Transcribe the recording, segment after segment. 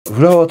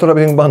フラワートラ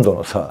ベリングバンド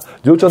のさ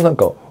嬢ちゃんなん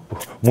か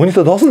モニ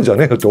ター出すんじゃ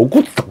ねえよって怒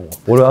ってたもん。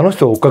俺あの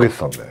人を追っかけて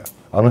たんだよ。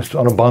あの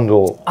バンド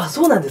を。あ、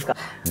そうなんですか。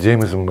ジェー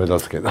ムズも目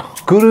立つけど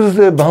クルー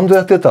ズでバンド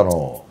やってた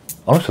の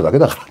あの人だけ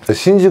だから。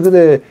新宿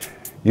で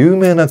有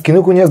名な紀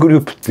ノ国屋グ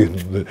ループっていうの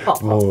で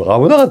もう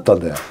危なかったん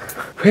だよ。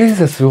フェイ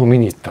ゼスを見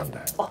に行ったんだ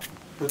よ。あ、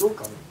武道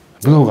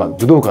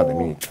館で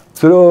見に行った。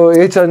それを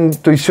A ちゃん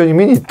と一緒に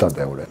見に行ったん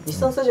だよ俺。日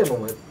産スタジアム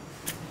も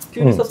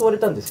急に誘われ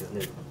たんですよ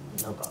ね、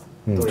なんか。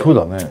そう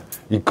だね、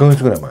1ヶ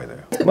月ぐらい前だよ。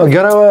まあギ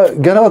ャ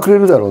ラはくれ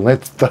るだろうねっ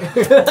て言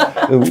った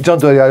らちゃん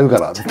とやるか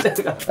ら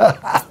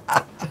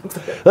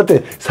だっ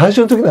て最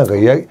初の時なんか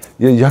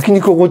焼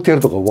肉おごってや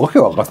るとかわけ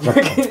わかんな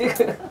い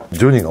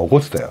ジョニーが怒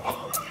ってたよ。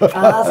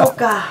ああ、そっ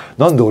か。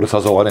なんで俺誘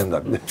わねえんだ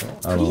って。プリ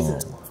ー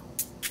ズ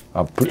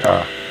プリー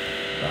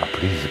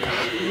ズか。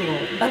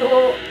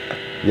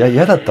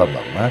嫌だったんだ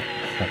ろうな。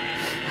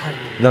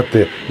だっ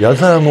て矢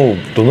沢もう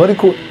電話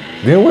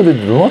で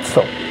怒鳴って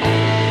たもん。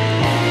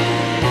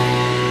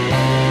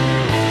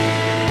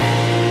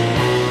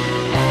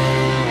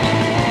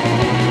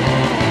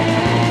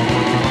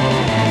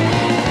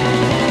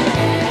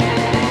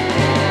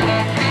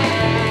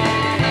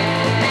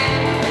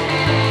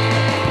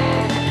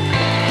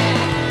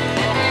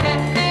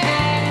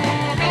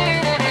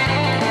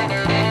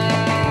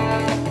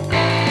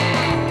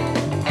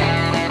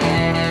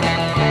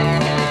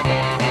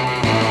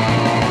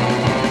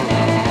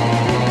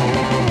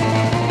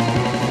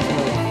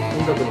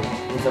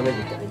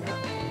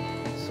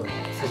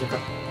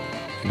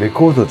レ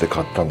コードで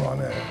買ったのは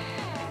ね、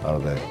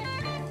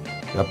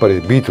やっぱり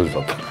ビートルズ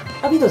だった。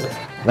あ、ビートルズです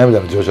か。涙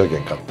の上昇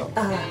券買った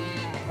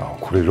の。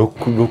これロ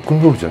ックンロ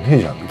ールじゃねえ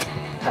じゃんみたいな。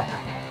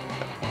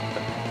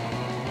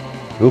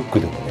ロッ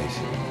クでもねえし、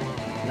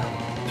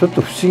ちょっ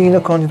と不思議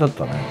な感じだっ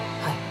たね。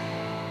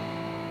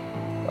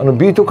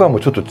ビート感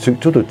もちょっと違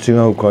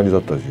う感じだ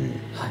ったし、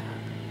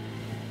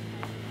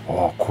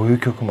ああこういう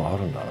曲もあ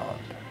るんだなって。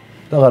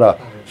だから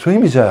そういう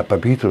意味じゃやっぱ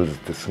りビートルズっ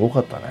てすごか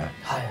ったね。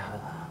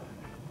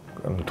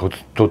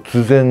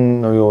突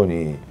然のよう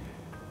に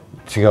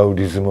違う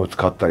リズムを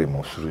使ったり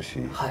もするし、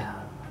だか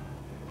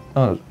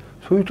ら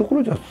そういうとこ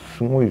ろじゃ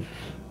すごい。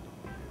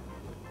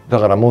だ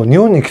からもう日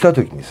本に来た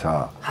時に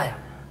さ、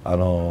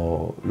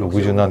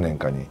60何年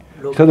かに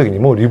来た時に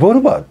もうリボ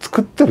ルバー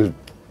作ってる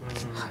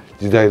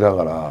時代だ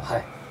から、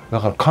だ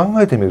から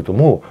考えてみると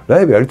もう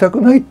ライブやりたく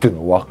ないっていう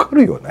の分か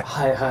るよね。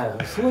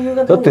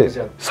だって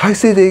再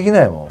生でき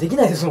ないもん。でき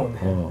ないですもん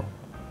ね。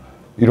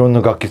いろん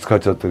な楽器使っ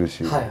ちゃってる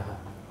し。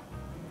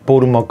ポ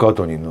ール・マッカー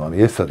トニーの「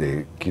イエスタデ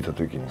イ」聞いた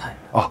時に、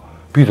あ、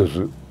ビートル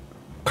ズ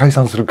解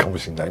散するかも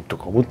しれないと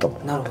か思ったも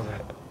ん。なるほど。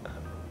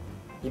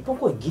日本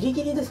公演ギリ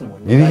ギリですも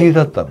んね。ギリギリ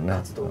だったのね。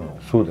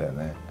そうだよ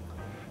ね。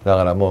だ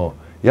からも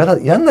う嫌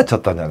になっちゃっ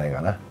たんじゃない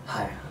かな。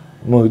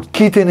もう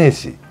聞いてねえ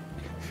し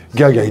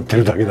ギャーギャー言って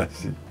るだけだし。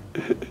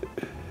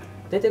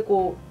大体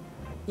こ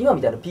う今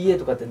みたいな PA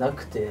とかってな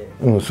くて、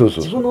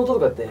自分の音と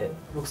かって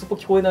ロクスポ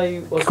聞こえな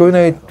いわ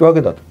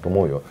けだと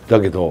思うよ。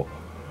だけど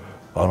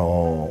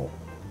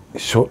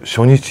初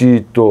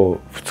日と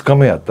2日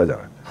目やったじゃ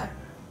な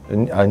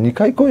い。2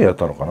回公演やっ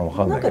たのかな、分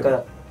かんないけど。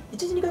1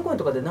日2回公演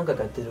とかで何回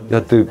かやってるみたいな。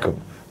やってるか。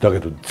だけ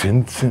ど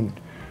全然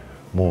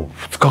も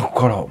う2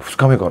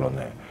日目から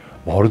ね、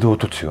まるで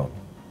音違う。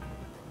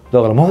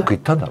だから文句言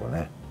ったんだろう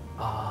ね。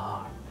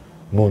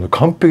もうね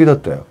完璧だっ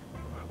たよ。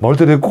まる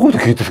でレコード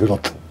聴いてるようだっ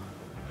た。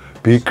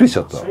びっくりしち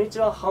ゃった。初日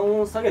は半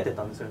音下げて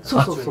たんですよね。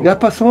やっ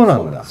ぱそうな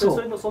んだ。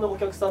それのお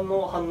客さん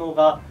の反応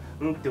が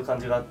うんっていう感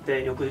じがあっ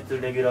て、翌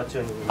日レギュラーチ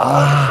ューニングにした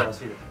ら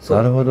しいです。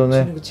なるほどね。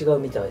違う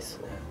みたいです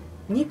ね。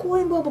2公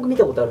演分は僕見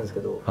たことあるんです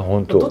けど、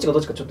本当。どっちがど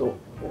っちかちょっと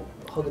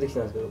把握できて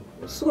ないんです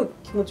けど、すごい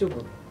気持ちよく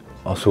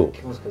聞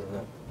きますけど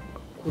ね。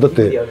だっ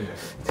て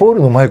ポー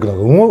ルのマイクなん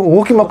か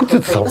動きまくっ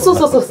てたもんね。そう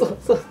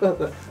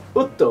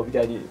おっとみ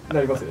たいに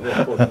なりますよね。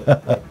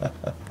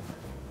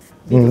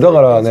だ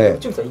からね、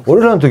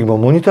俺らの時も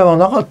モニターは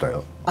なかった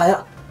よ。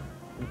だ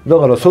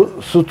から外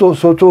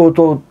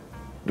音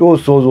を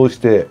想像し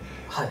て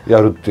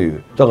やるってい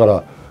う。だか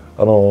ら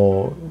フ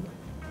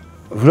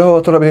ラワ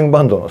ートラベリング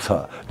バンドの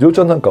さ嬢ち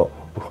ゃんなんか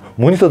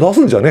モニター出す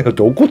んじゃねえよっ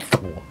て怒ってた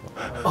もん。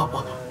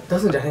出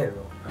すんじゃねえよ。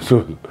そ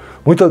う、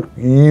モニタ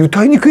ー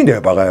歌いにくいんだ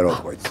よバカ野郎と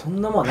か言って。そん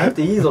なもんなく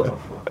ていいぞと。へ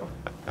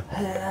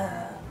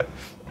え。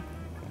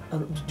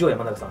ジョー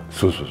山中さん。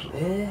そう。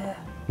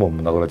もう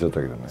亡くなっちゃっ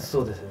たけどね。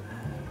そうですよね。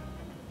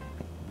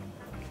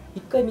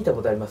一回見た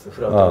ことあります、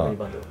フラワートラベリン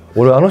グバンド。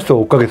俺あの人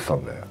を追っかけてた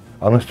んだよ。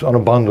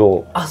バンド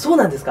を。あ、そう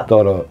なんですか。だか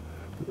ら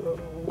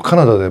カ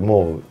ナダで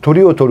もう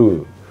鳥を取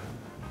る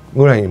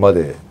ぐらいにま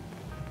で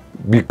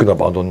ビッグな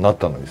バンドになっ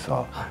たのに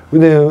さ、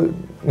で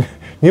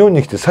日本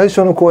に来て最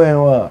初の公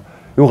演は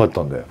良かっ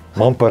たんだよ。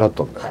満杯だっ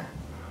たんだよ。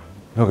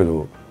だけ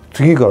ど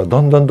次から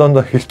だんだ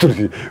ん一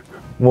人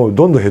もう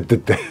どんどん減ってっ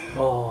て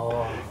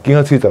気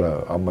が付いた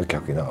らあんまり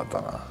客いなかっ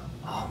たな。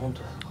本当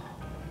ですか。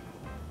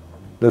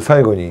で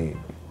最後に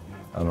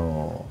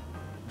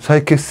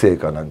再結成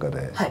かなんか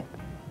で、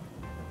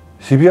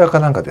渋谷か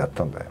なんかでやっ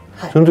たんだよ。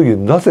その時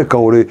なぜか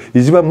俺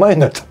一番前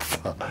になっちゃって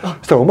さ、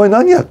そしたら「お前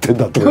何やってん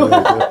だ」とか言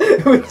われて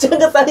うっちゃん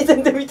が最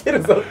前で見て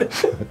るぞって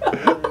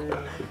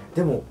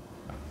でも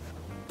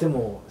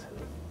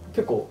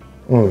結構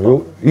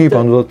いい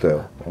バンドだった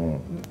よ。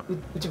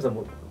内海さん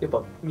もやっ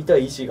ぱ見た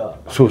い意思が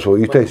そ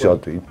ういたいしあっ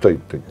て行っただ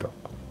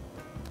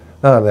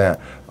からね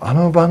あ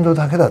のバンド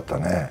だけだった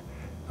ね。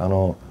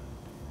普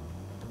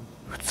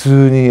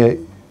通にっ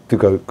ていう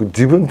か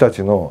自分た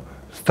ちの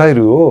スタイ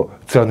ルを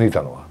貫い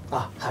たのは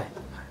あ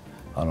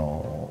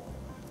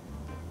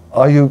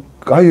あいう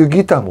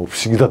ギターも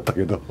不思議だった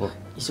けど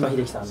石間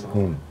秀樹さん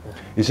の、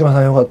石間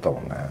さんよかった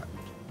もんね。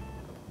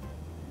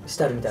シ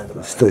タールみたいなと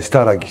こス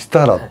タ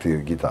ーラってい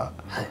うギタ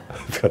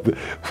ー、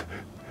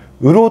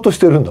売ろうとし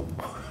てるんだもん。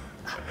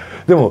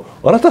でも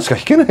あなたしか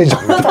弾けないじ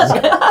ゃん。あな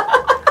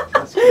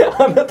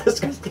た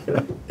しか弾けな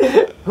い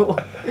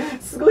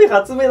すごい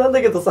発明なん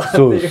だけどさ。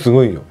そうす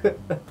ごいよ。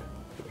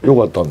よ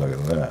かったんだけ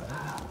どね。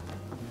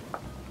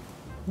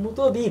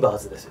元はビーバー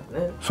ズですよ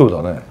ね。そう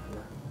だね。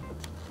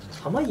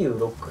浜湯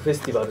ロックフェ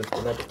スティバルって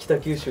なんか北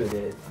九州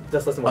で出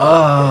させても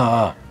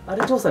らって、あ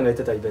れジョーさんがやっ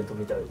てたイベント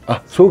みたい。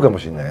そうかも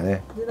しれない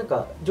ね。でなん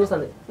かジョーさ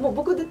んでもう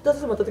僕で出さ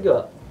せてもらった時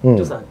は、ジョ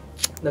ーさん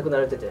亡くな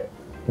られてて、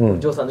ジョ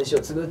ーさんの意思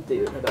を継ぐって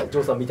いうなんかジ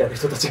ョーさんみたいな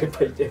人たちがいっ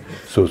ぱいいて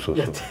そう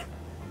やって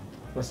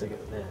ましたけ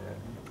どね。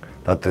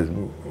だって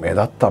目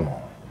立った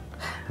も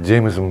ん。ジェ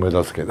ームスも目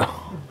立つけど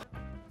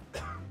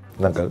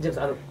なんか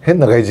変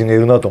な外人がい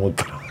るなと思っ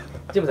たら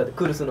ジェームスさんって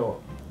クルスの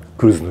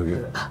ジェ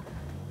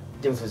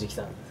ームス藤木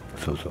さん。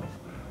そう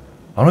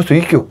あの人い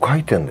い曲書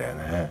いてんだよ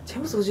ね。ジェ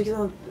ームス藤木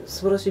さん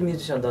素晴らしいミュー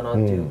ジシャンだなっ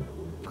ていう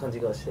感じ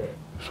がして、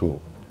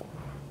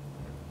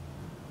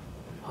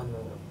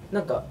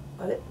なんか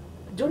あれ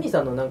ジョニー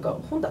さんのなんか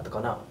本だったか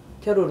な、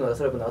キャロルのラ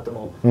スラブの後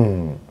も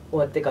終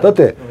わってからだっ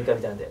て飲み会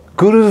みたいなんで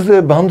クルーズ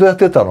でバンドやっ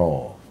てた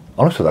の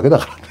あの人だけだ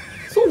からね。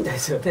そうみたいで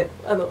すよね。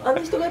あの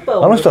人がやっぱ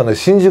あの人はね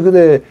新宿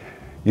で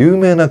有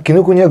名な紀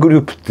ノ国屋グ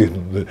ループっていう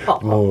ので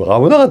も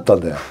う危なかったん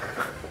だよ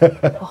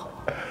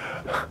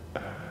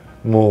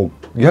も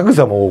うヤク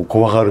ザも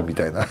怖がるみ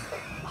たいな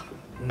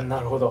な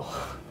るほど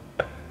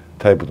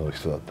タイプの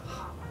人だった。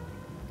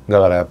だ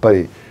からやっぱ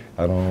りジ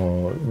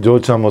ョー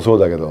ちゃんもそう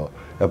だけど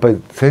やっぱ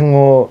り戦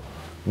後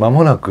間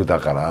もなくだ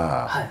か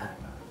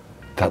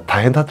ら、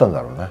大変だったん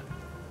だろうなっ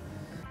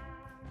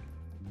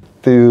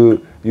てい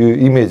う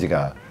イメージ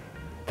が。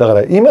だか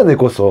ら今で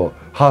こそ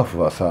ハーフ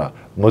はさ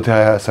もては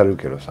やされる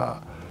けど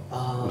さ、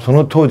そ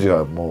の当時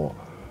はも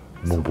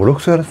うボロ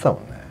クソやられてたも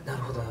んね。なる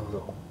ほどなるほ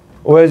ど。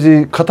親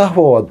父片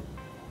方は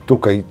どっ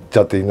か行っち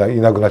ゃってい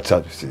なくなっちゃ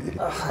うし、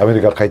アメ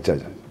リカ帰っちゃう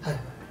じゃん。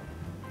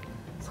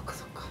そっか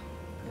そっか。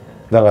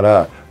だか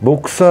らボ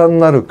クサーに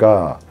なる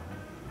か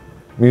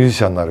ミュージ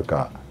シャンになる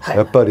か、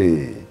やっぱ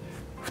り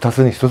2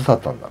つに1つだ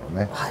ったんだろう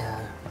ね。だ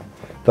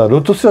からロ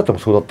ッド・スチュアートも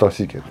そうだったら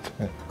しいけど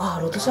ね。ロ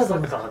ッド・スチュアート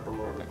も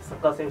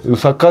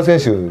サッカー選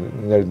手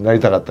になり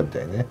たかったみ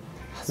たいね。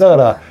だか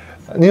ら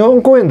日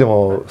本公演で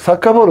もサッ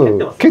カーボー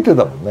ル蹴って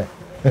たもんね。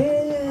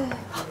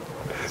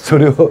そ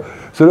れ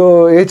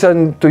を A ちゃ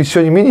んと一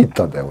緒に見に行っ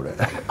たんだよ俺。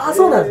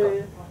そうなんです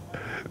か。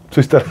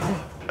そしたら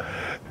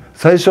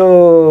最初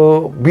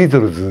ビート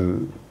ル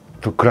ズ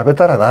と比べ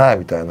たらな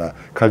みたいな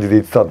感じで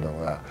言ってたんだ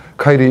が、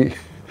帰りい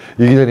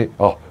きなり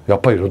や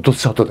っぱりロッド・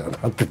スチャートだよな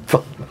って言ってた。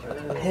ロ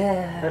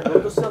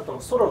ッド・スチャートの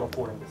ソロの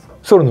公演ですか。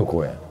ソロの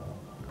公演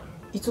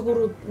いつ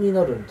頃に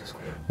なるんですか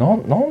ね。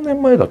何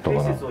年前だったか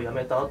な。フェイセスをや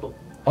めた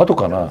後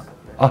かな。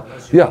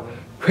いや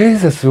フェイ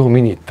セスを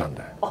見に行ったん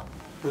だよ。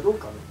武道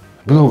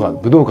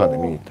館で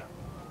見に行った。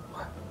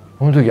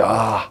その時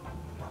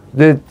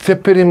でツェ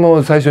ッペリン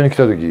も最初に来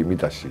た時見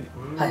たし、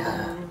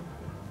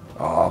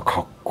か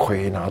っこ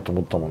いいなと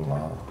思ったもん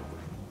な。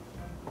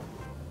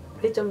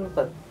ちゃんもやっ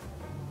ぱ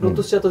ロッ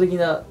ド・スチャート的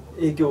な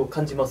影響を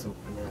感じますもん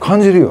ね。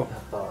感じるよ。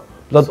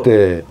だっ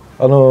て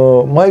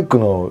マイク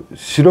の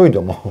白い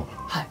のも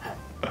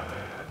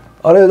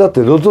あれだっ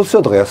てロッド・スチャ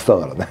ートがやってた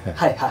からね。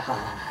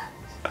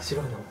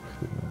白いの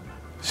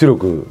白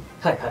く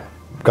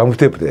ガム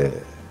テープで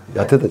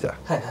やってたじゃん。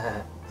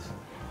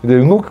で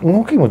動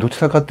きもど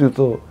ちらかという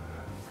と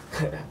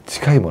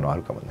近いものあ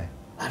るかもね。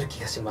ある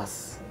気がしま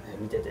すね。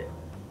見てて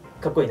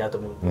かっこいいなと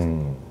思う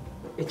ん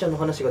です。ちゃんの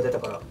話が出た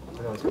からあ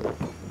れなんですけど、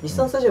日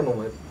産スタジアム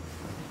も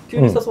急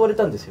に誘われ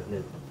たんですよね。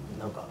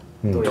なんか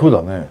そう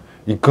だね。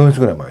1ヶ月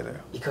ぐらい前だよ。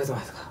1ヶ月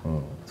前ですか。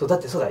そうだ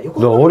ってそうだ。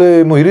横浜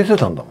俺も入れて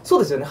たんだもん。そう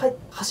ですよね。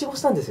はしご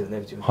したんですよ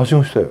ね。はし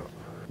ごしたよ。だか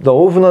ら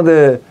大船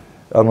で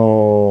ハニ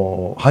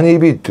ー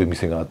ビーっていう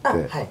店があって、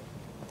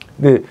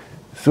で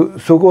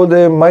そこ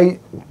で毎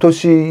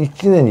年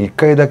1年に1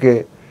回だ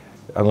け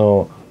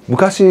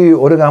昔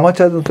俺がアマ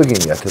チュアの時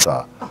にやって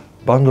た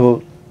バン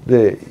ド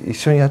で一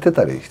緒にやって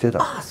たりして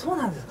た。そう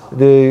なんですか。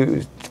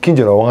で近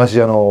所の和菓子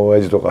屋の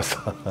親父とか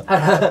さ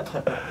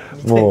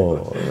も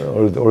う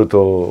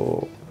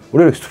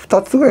俺より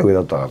2つぐらい上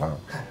だったかな。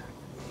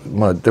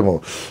まあで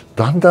も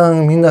だんだ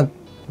んみんな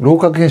老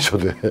化現象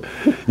で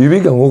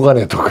指が動か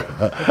ねえとか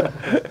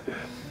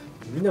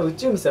みんな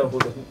内海さんほ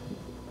ど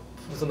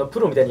そんなプ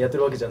ロみたいにやって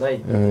るわけじゃない。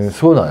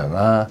そうだよ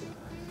な。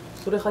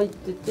それ入っ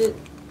てて。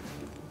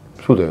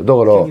そうだよ。だ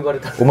か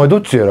らお前ど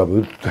っち選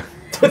ぶって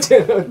ど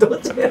っ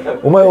ち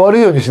お前悪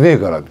いようにしねえ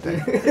からみたい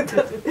な。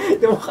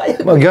でも早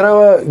くまあギャ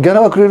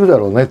ラはくれるだ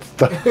ろうねって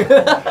言っ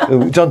た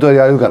らちゃんと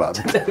やるからっ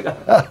て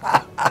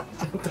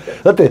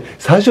だって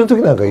最初の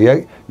時なんか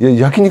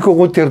焼肉お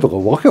ごってやるとか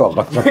わけわ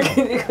かんないだ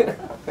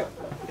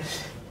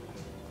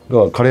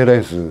からカレーラ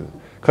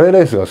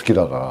イスが好き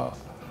だから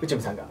内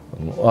海さんが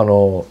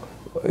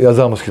矢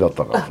沢も好きだっ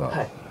たからさ、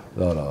はい、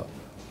だから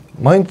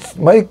毎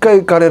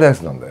回カレーライ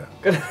スなんだよ。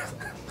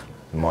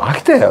もう飽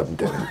きたよみ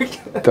たいな言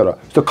ったら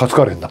人カツ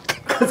カレーになって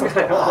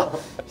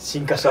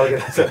進化したわけ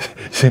ですよ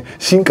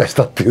進化し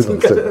たっていうの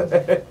です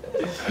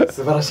よ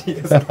素晴らしい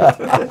ですね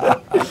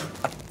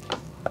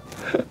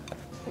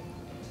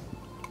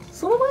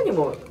その前に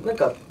もなん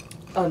か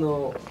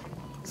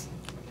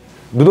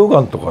武道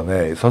館とか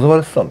ね誘わ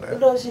れてたんだよ。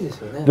らしいです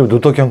よね。でもド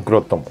タキャン食ら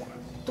ったもん。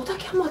ドタ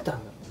キャンもあったん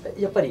だ。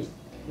やっぱり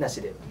な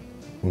しで。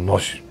な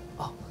し。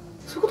あ、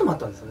そういうこともあっ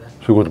たんですよね。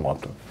そういうこともあっ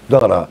た。だ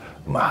から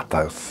ま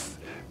た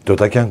ド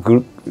タキャ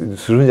ン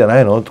するんじゃな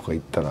いのとか言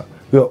ったら、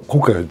いや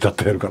今回は絶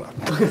対やるから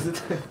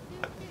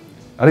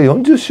あれ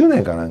40周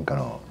年かなんか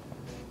の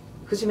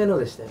節目の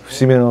でしたよね。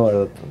節目のあれ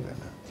だったんだよ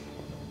ね。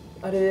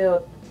あれ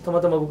はた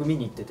またま僕見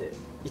に行ってて、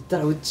行った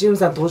ら内海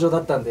さん登場だ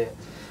ったんで、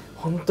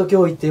本当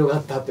今日行ってよか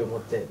ったって思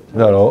って。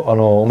だから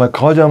お前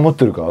革ジャン持っ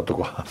てるかと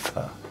か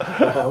さ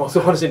もうそ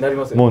ういう話になり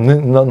ますよ。もうね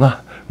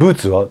ブー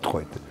ツはとか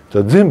言ってじ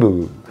ゃあ全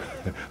部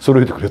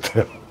揃えてくれた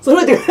よ。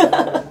揃えてくれ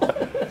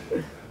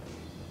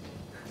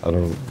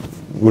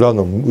裏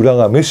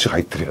がメッシュ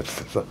入ってるや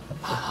つでさ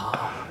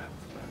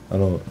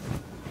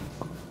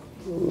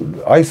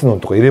アイスの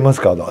とか入れます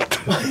かだって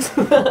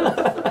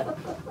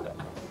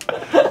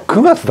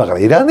9月だから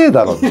いらねえ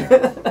だろって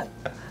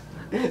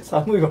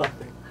寒いわ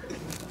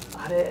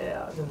あれ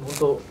でも本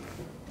当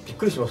びっ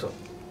くりしました。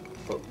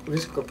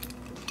嬉しかっ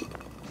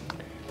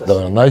ただ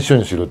から内緒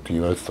にしろって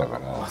言われてたか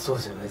ら。あ、そう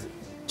ですよね。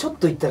ちょっ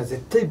と行ったら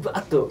絶対バ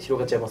ーッと広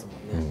がっちゃいます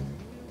もんね、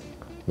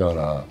だか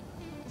ら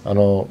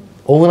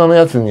大船の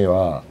やつに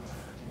は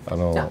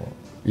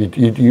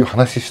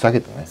話したけ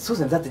どね。そう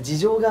ですね。だって事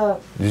情が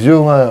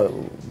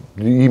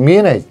見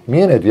えないと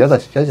嫌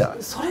じゃ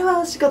ん。それ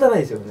は仕方ない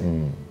ですよ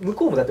ね、向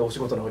こうもだってお仕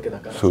事なわけだ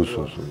から。そう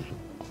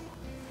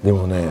で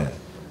もね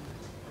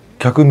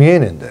客見え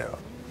ねえんだよ。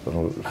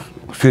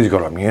ステージか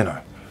らは見えな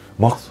い。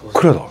真っ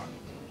暗だ。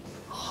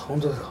本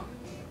当ですか。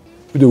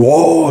でわ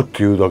ーっ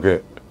ていうだ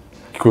け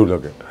聞こえるだ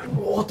け。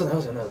おーっとなり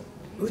ますよね。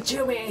宇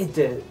宙面っ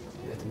て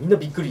みんな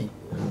びっくり。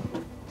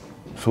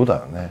そうだ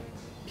よね。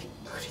びっ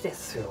くりで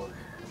すよね。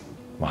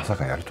まさ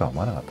かやるとは思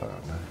わなかったからね。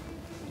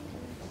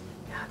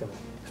いやでも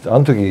あ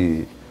の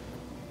時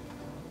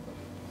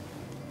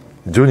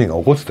ジョニーが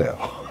怒ってたよ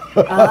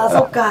ああそ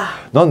っか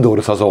なんで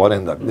俺誘わねえ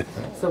んだって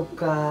そっ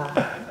か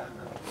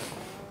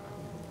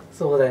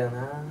そうだよ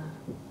な。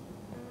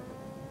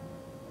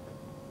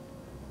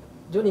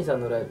ジョニーさ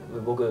んのライブ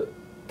僕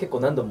結構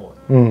何度も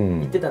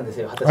行ってたんで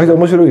すよ。あれ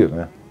面白いよ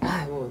ね。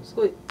はい、もうす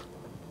ごい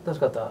楽し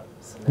かったで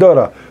すね。だか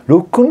らロ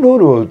ックンロー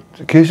ルを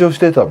継承し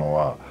てたの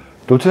は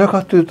どちら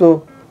かという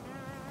と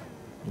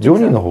ジョ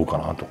ニーの方か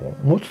なと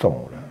思ってたも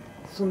ん俺。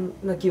そん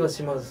な気は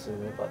しますよ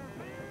ね。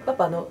やっ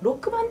ぱロッ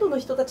クバンドの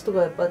人たちと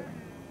かやっぱ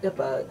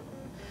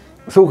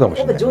そうかもし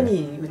れない、ね、やっぱジョ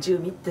ニー宇宙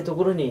見ってと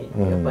ころに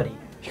やっぱり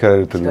惹かれ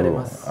るところが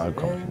はある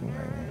かもしれないね。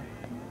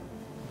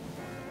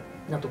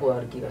なところあ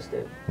る気がし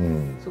て、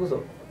それこ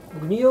そ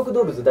僕ニューヨーク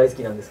ドールズ大好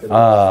きなんですけど、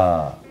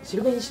シ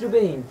ルベ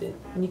インって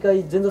2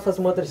回前座させ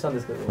てもらったりしたんで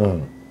すけど、やっ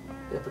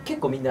ぱ結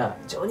構みんな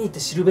ジョニーって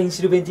シルベイン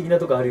的な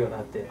とこあるよな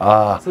って、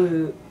そう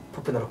いう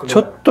ポップなロックンロー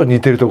ルちょっと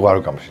似てるとこあ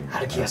るかもしれない。あ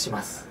る気がし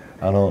ます。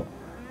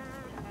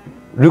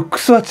ルック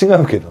スは違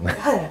うけどね。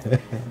はい。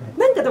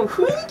なんかでも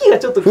雰囲気が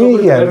ちょっと雰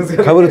囲気が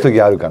被る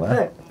時あるかな。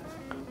はい。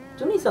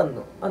ジョニーさん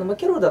の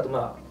キャロルだと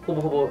ほ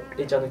ぼほぼ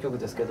エイちゃんの曲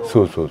ですけど、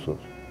そう。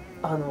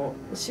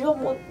詞は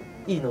も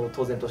いいのを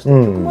当然として、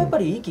曲もやっぱ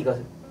りいい気が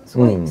す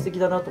ごい素敵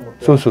だなと思っ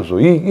て。そ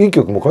ういい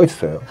曲も書いて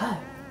たよ。はい。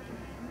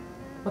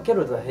キャ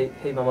ロルだとヘ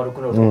イママロッ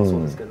クンロールとかもそ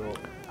うですけど、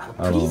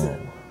プリーズ。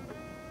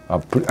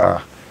プ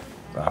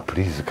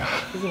リーズか。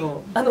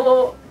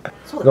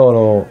そうだか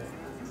ら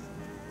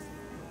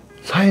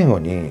最後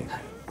に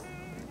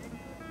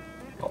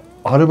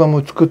アルバ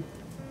ム作っ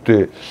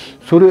て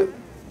それ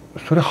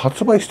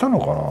発売したの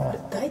かな。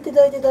抱い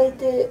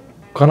て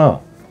か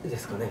な。で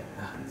すかね。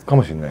か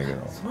もしれないけ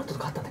ど。その後と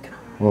かあったんだっけな。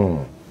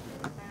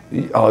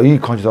いい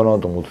感じだな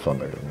と思ってたん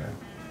だけどね。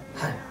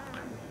はい。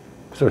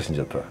そしたら死ん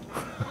じゃった。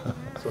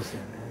そうですよ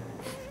ね。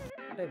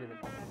ライブで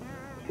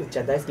うっち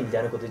ゃん大好きみた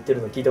いなこと言って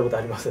るの聞いたこと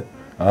あります。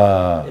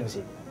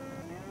MC。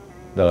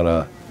だか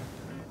ら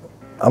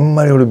あん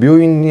まり俺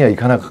病院には行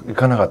かな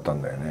かった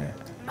んだよね。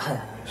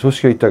葬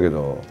式は行ったけ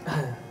ど、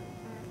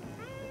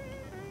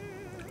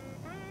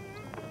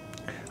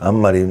あ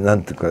んまりな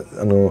んていうか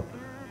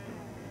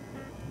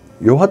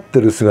弱っ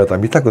てる姿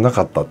見たくな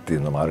かったってい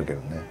うのもあるけ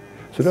どね。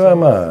それは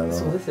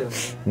そうで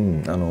すよ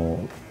ね。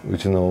う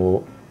ち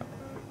の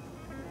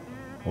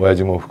親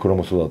父も袋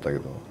もそうだったけ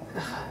ど、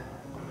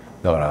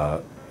だから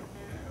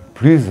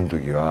プリーズの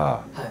時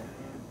は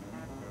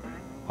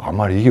あん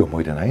まりいい思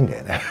い出ないんだ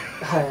よね。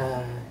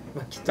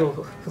きっ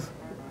と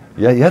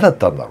嫌だっ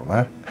たんだろう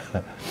ね。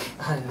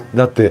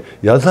だって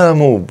矢沢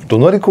もう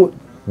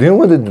電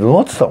話で怒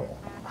鳴ってたもん。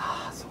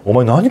お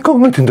前何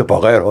考えてんだバ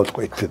カ野郎と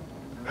か言って。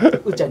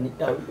うちゃんに、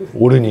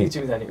俺に。内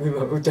海さんに、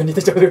うちゃんに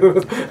出ちゃう。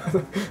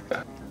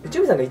内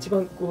海さんが一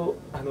番こ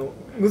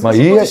う難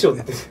しいポジション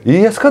で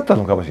言いやすかった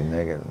のかもしれ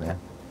ないけどね。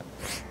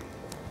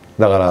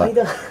だから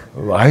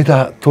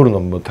間取るの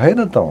も大変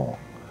だったの。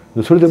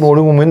それでもう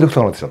俺も面倒く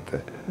さくなってきちゃって。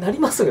なり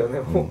ますよね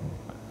も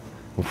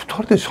う。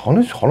2人で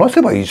話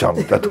せばいいじゃん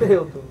みたいな。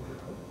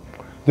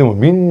でも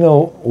みんな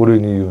俺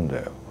に言うんだ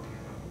よ。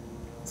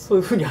そう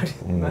いうふうに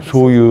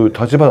そういう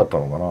立場だった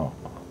のかな。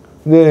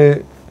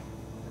で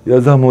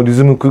矢沢もリ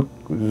ズム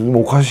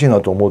おかしい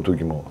なと思う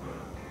時も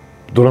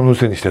ドラムの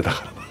せいにしてた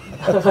か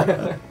ら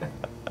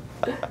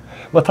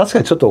まあ確か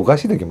にちょっとおか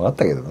しい時もあっ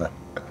たけどな。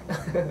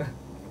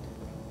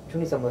ジョ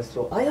ニーさんも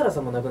そう相原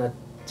さんも亡くなっ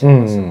ちゃい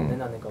ましたもんね、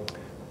何年かも。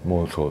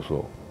もうそう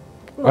そ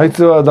う、あい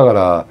つはだか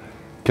ら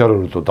キャロ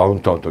ルとダウ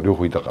ンタウンと両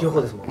方いたから。両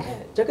方ですもん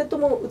ね。ジャケット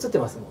も映って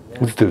ますもんね。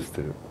映ってる。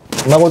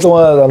誠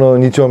は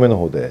2丁目の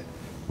方で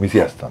店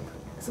やってたんだ。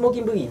スモー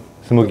キンブギー。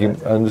スモーキン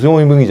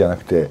ブギーじゃな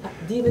くて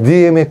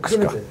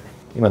DMX か。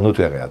今能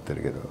登屋がやって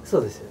るけど。そ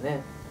うですよ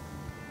ね。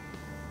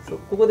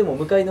ここでも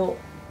向かいの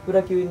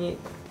裏級に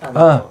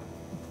相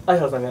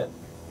原さんが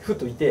ふっ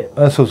といて。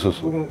そう。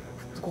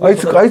あい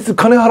つ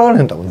金払わね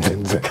えんだもん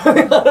全然。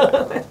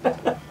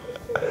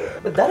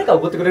誰か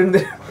怒ってくれるん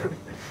で。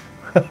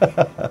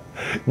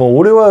もう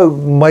俺は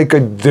毎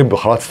回全部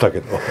払ってたけ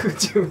ど。だ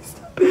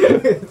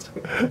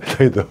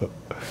けど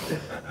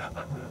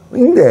い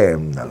いんだよ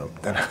みたいな。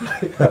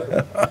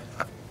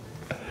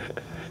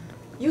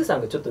ユウさ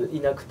んがちょっとい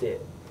なくて。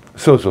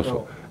そう。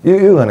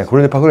ユウがねこ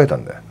れでパクられた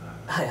んだよ。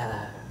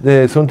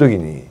でその時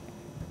に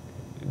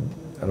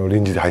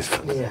臨時で入って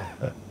たんで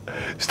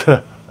す。した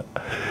ら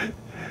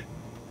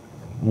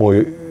も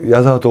う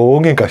矢沢と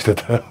大喧嘩して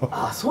たよ。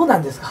あ、そうな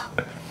んですか。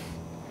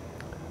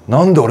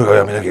なんで俺が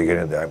辞めなきゃいけ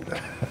ないんだよみた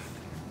い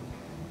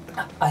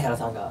な。相原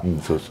さんが。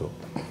そう。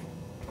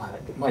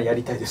まあや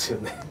りたいですよ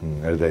ね。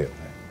やりたいよね。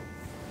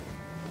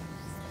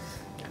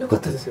よかっ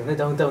たですよね、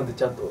ダウンタウンで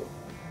ちゃんと。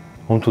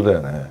本当だ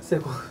よね。成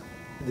功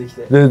でき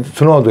て。で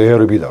その後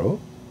ARB だろ。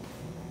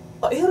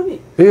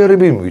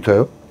ARB もいた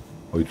よ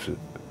あいつ。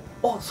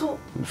そう。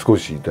少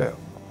しいたよ。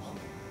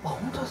本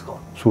当ですか。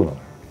そうなの。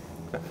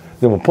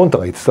でもポンタ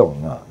が言ってたも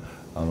んな。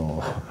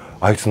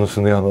あいつの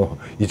スネアの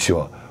位置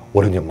は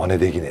俺には真似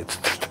できねえっつ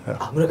って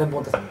た。村上ポ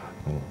ンタさんが。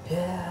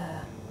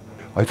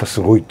あいつはす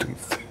ごいって言っ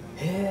てた。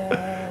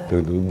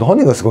だけど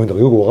何がすごいんだか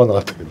よく分かんなか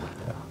ったけど。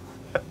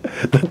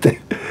だっ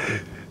て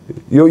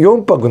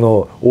4泊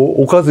の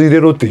おかず入れ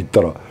ろって言っ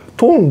たら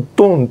トン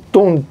トン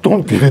トント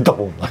ンって入れた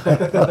もんな。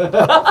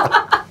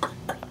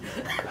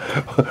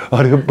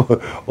あれ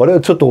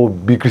はちょっと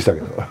びっくりしたけ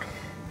ど。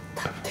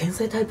天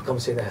才タイプかも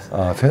しれないです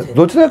ね。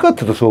どちらかっ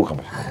ていうとそうか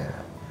もしれない。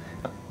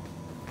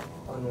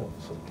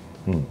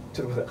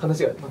ちょっとごめんなさい、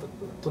話がまた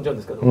飛んじゃうん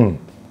ですけど、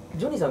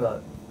ジョニーさんが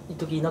一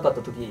時いなかっ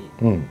た時、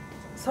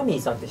サミ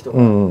ーさんって人が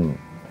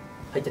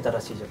入ってた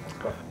らしいじゃないです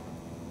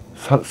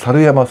か。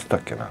猿山っつった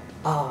っけな。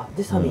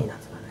でサミーなん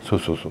ですかね。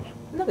そう。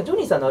なんかジョ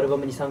ニーさんのアルバ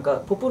ムにポ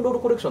ップンロール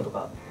コレクションと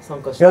か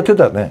参加してやって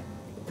たね。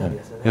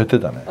やって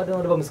たね。あれの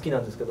アルバム好きな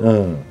んですけど。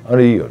あ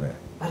れいいよね。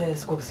あれ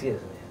すごく好きで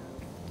すね。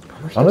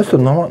あの人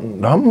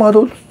ランマ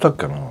ドっつったっ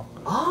けな。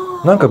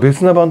なんか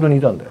別なバンドに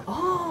いたんだよ。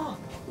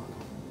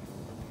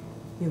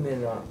有名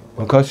な。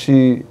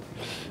昔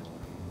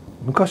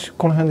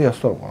この辺でやっ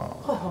てたのかな。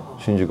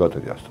新宿あた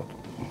りでやってた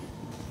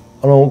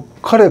と。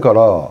彼か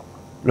ら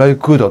ライ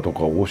クーダと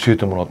かを教え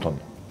てもらったん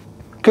だ。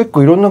結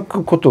構いろんな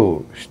こと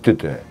を知って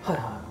て、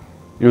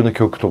いろんな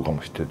曲とか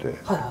も知ってて、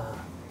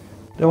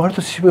で割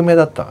と渋め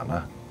だったか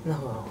な。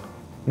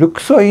ルッ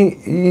クス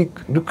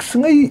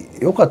が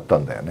良かった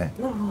んだよね。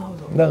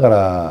だか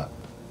ら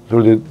そ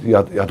れで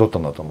雇った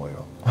んだと思う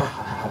よ。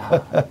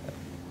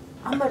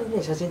あんまり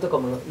ね写真とか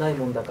もない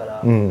もんだか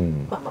ら、ジョ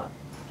ニ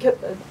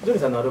ー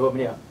さんのアルバム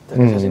には写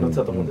真載って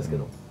たと思うんですけ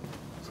ど、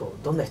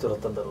どんな人だっ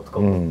たんだろうとか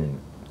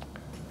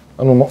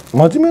思って。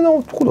真面目な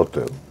男だっ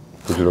たよ。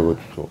どちらかという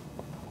と。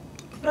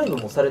ライブ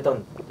もされたん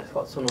です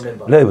か、そのメン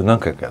バー。ライブ何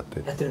回かやって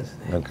る。やってるんです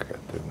ね。何回かや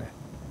ってるね。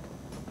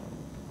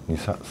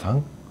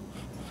3、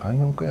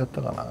4回やっ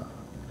たかな。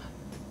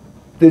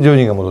でジョ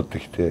ニーが戻って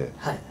きて、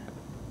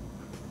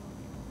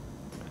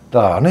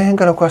だからあの辺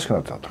からおかしくな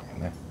ってたんだも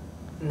んね。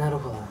なる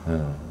ほど。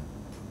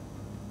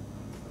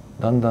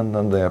だんだ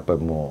んやっぱり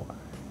も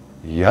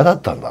う嫌だ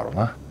ったんだろう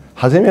な。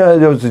初めは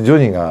ジョ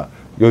ニーが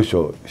よいし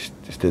ょ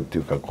してって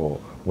いうかこ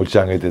う持ち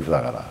上げてた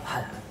から、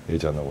A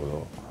ちゃんの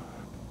こ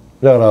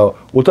と。だから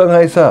お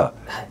互いさ、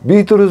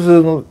ビートル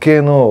ズの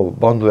系の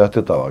バンドやっ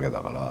てたわけ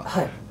だから、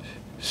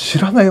知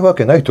らないわ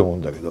けないと思う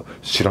んだけど、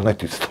知らないっ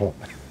て言ってたもん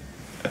ね。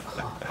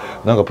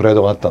なんかプライ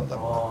ドがあったんだ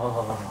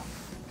ろ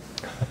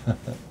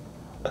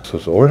う。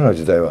そう俺らの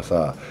時代は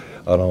さ、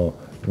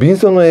ビン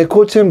ソンのエ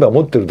コーチェンバー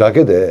持ってるだ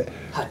けで、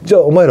じゃ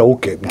あお前ら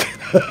OK みたい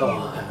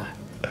な。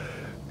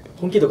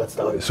本気度が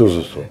伝わる。そう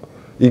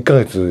1ヶ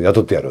月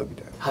雇ってやるみ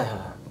たい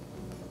な。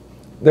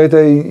大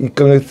体1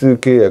ヶ月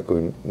契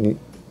約に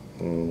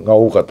が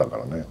多かったか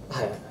らね。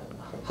はい、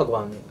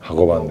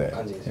箱番で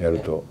やる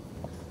と。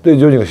で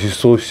ジョニーが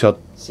失踪しちゃっ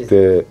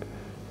て、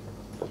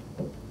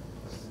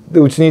で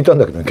うちにいたん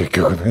だけどね結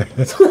局ね。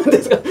そうなん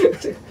ですか。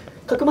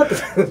かくまって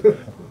た。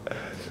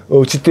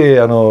うちって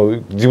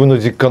自分の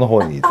実家の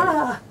方にいた。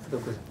ああ、す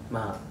ごく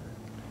ま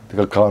て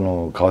か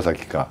川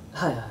崎か。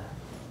はいはい。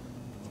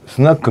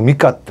スナックミ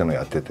カっての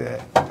やってて。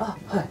あ、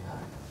はいはい。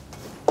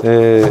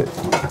で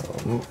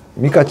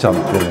ミカちゃん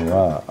っていうの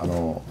が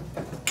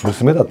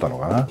娘だったの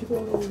かな。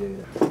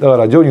だか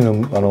らジョニ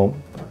ーの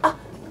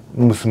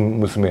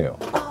娘よ。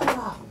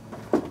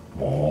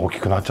もう大き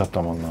くなっちゃっ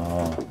たもんな。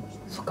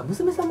そっか、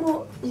娘さん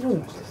もいる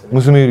んですね。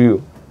娘いるよ。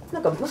な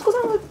んか息子さ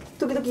んが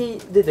時々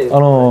出てる。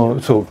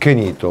そうケ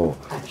ニーと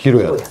ヒロ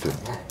ヤっていう。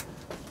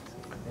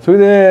それ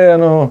で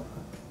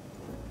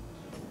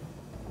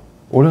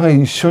俺が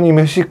一緒に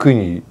飯食い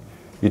に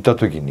行った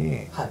時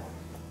に、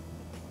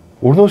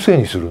俺のせい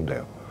にするんだ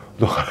よ。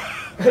だから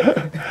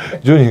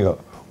ジョニーが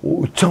「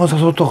うっちゃんが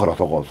誘ったから」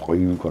とか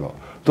言うから、だか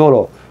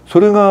らそ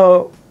れ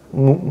が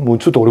もう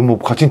ちょっと俺も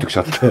カチンときち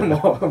ゃって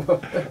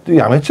で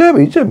やめちゃえ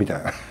ばいいじゃんみた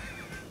いな。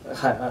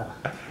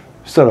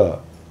そしたら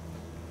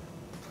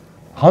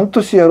半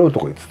年やろうと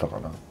か言ってたか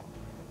な。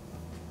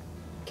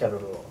キャロ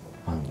ルを。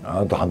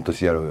あと半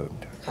年やろうよみ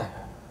たいな。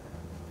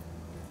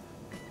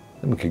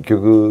でも結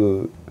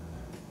局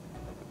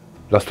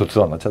ラストツ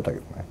アーになっちゃったけ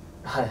どね。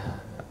はいはい。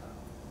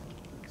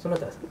そのあ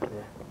たりです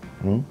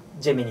ね。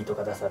ジェミニと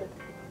か出されて。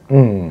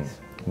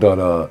だか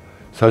ら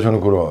最初の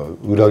頃は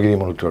裏切り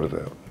者って言われた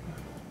よ。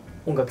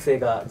音楽性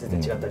が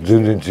全然違ったり。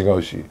全然違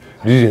うし、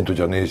リジェント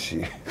じゃねえ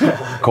し、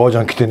革ジ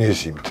ャン着てねえ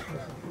しみたい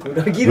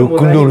な。ロッ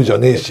クンロールじゃ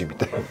ねえしみ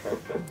たいな。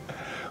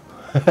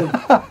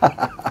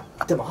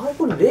でもああい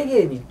うレ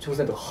ゲエに挑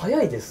戦とか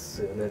早いで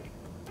すよね。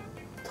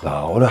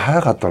俺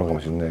早かったのか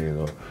もしれないけ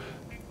ど、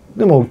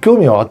でも興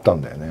味はあった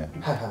んだよね。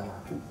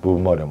ボ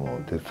ブ・マーレーも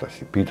出てた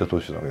し、ピーター・ト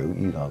ッシュなんか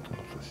いいなと思って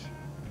たし。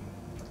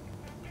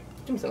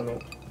ジミさん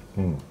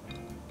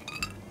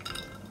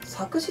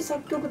作詞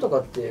作曲とか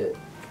って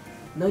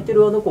泣いて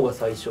るあの子が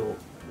最初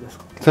です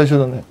か？最初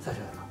だね。最初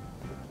だな。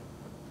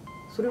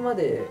それま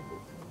で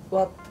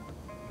は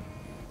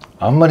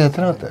あんまりやっ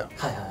てなかったよ。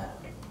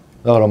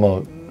だからも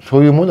うそ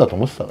ういうもんだと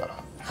思ってたから。だ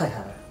か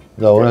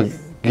ら俺は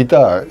ギタ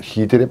ー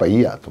弾いてればい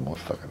いやと思っ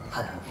てたから。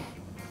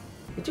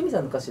内海さ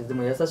んの歌詞で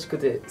も優しく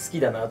て好き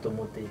だなと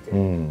思っていて、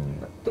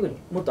特に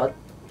もっと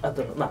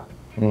後の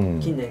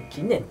近年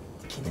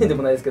で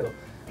もないですけど、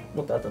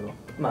もっと後の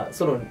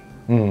ソロ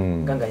ガ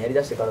ンガンやり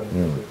だしてからの曲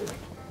で、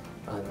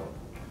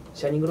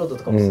シャイニングロード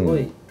とかもすご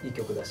いいい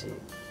曲だし。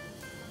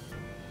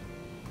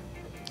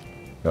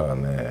だから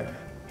ね、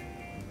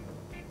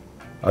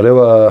あれ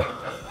は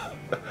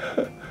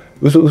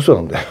嘘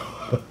なんだよ。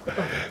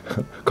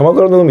鎌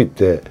倉の海っ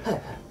て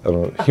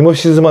日も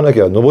沈まな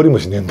きゃ登りも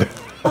しねえんだよ。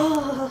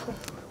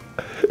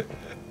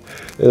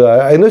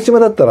江ノ島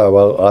だったらある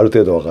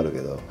程度わかる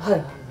けど、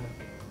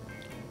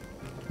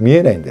見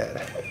えないんだよ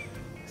ね。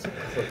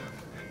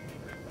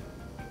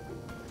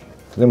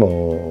で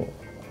も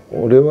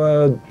俺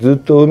はずっ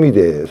と海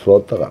で育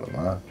ったか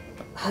らな。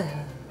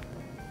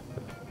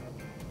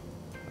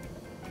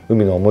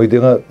海の思い出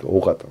が多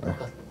かったね。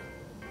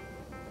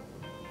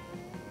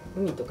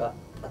海とか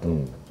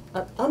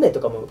雨と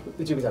かも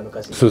内海さんの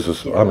歌詞。そう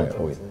雨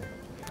多い。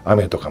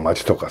雨とか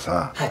街とか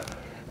さ、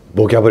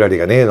ボキャブラリー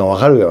がねえの分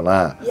かるよ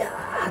な。いや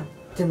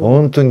でも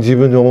本当に自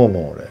分で思うも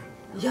ん俺。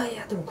いや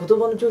でも言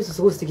葉のチョイス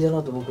すごい素敵だ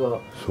なと僕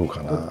はそう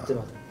かな。思って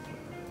ます。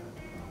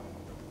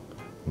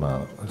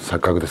錯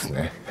覚です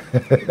ね。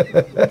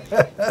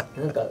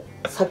なんか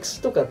作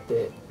詞とかっ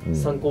て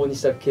参考に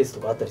したケース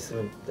とかあったりす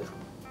るんですか？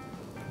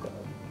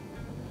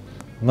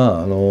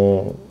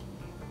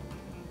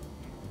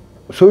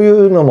そうい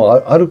うのもあ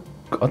ん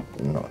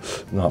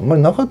ま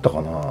りなかった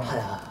か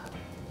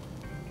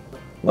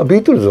な。ビ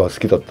ートルズは好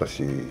きだった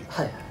し、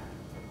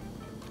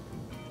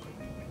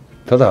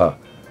ただ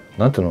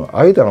なんていうの、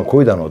愛だの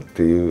恋だのっ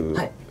ていう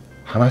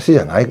話じ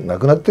ゃな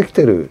くなってき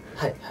てる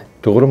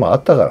ところもあ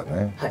ったから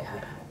ね。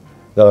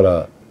だか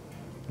ら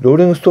ロー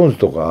リング・ストーンズ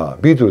とか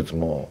ビートルズ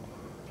も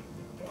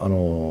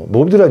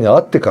ボブ・ディランに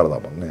会ってから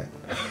だもんね。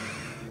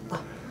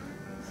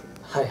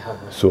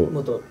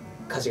もっと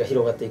歌詞が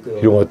広がっていくっ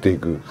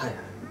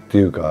て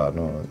いうか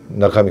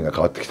中身が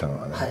変わってきたの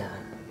はね。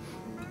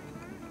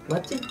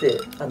街って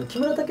木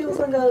村拓哉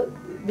さんが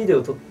ビデ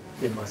オ撮っ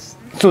てまし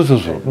た。そう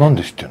なん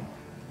で知ってんの？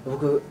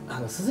僕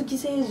鈴木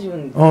清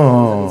純さ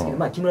んですけ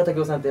ど、木村拓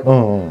哉さんって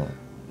も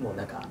う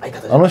なんか相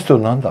方じゃない。あの人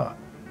なんだ、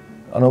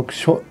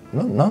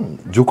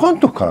助監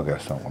督かなんかやっ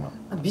てたのかな。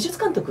美術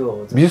監督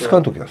を美術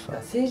監督やってた。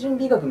清純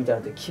美学みたい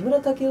なのって木村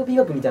拓哉美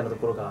学みたいなと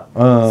ころが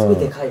すごい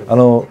でかい。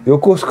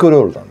横スク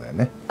ロールなんだよ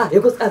ね。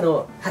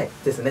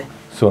ですね。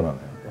そうなの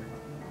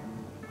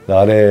よ。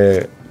あ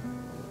れ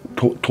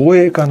東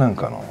映かなん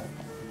かの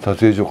撮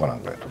影所かなん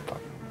かで撮っ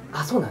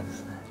た。そうなんで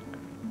すね。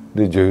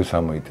で女優さ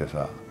んもいて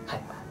さ。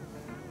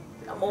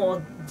も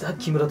うザ・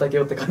木村拓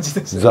哉って感じ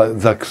でした。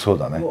ザそう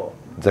だね。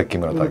ザ・木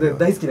村拓哉。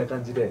大好きな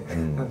感じで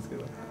なんですけ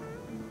ど。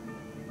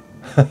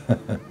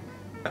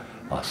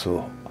そ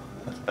う。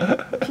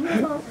木村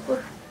さんは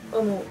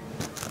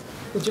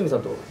内海さ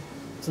んと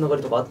つなが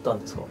りとかあったん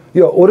ですか？い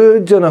や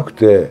俺じゃなく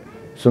て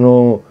そ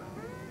の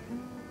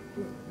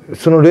レ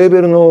ー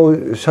ベル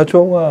の社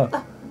長が、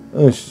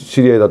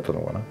知り合いだった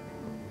のかな。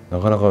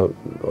なかなかあ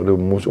れ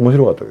面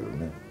白かったけど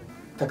ね。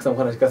たくさんお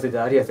話聞かせていた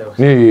だいてありがとうご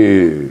ざいま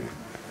し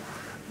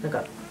た。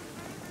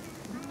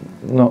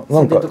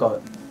なんか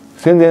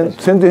宣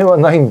伝は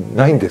ない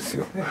んです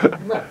よ。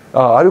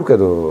あるけ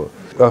ど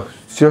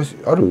チラシ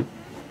ある？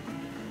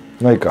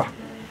ないか。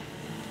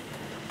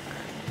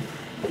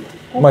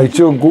まあ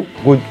一応芸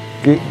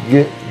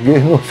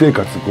能生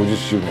活50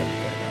周年み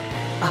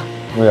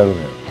たいなのやるの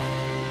よ。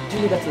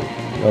12月。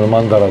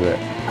曼荼羅で。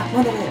曼荼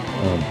羅で。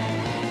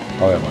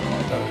青山の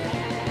曼荼羅で。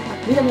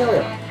南青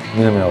山。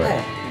南青山。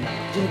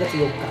12月4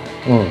日。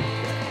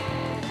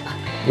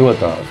よかっ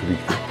た遊び来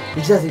て。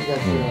行きたいで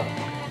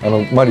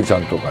す。マリちゃ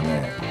んとか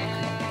ね、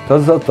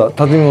携わった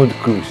辰巳も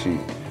来るし、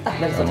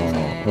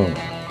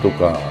と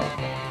か、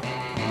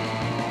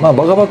まあ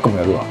バカバックも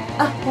やるわ。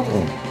だ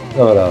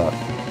から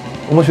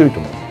面白いと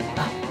思う。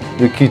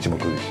でキイチも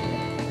来るし。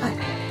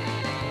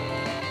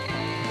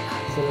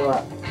それ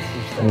は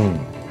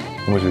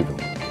面白いと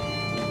思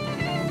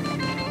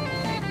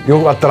う。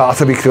よかったら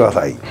遊び来てくだ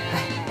さい。ジ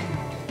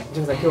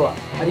ョンさん今日は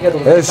ありがとう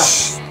ございま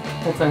した。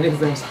たくさんありが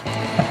とうございまし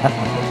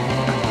た。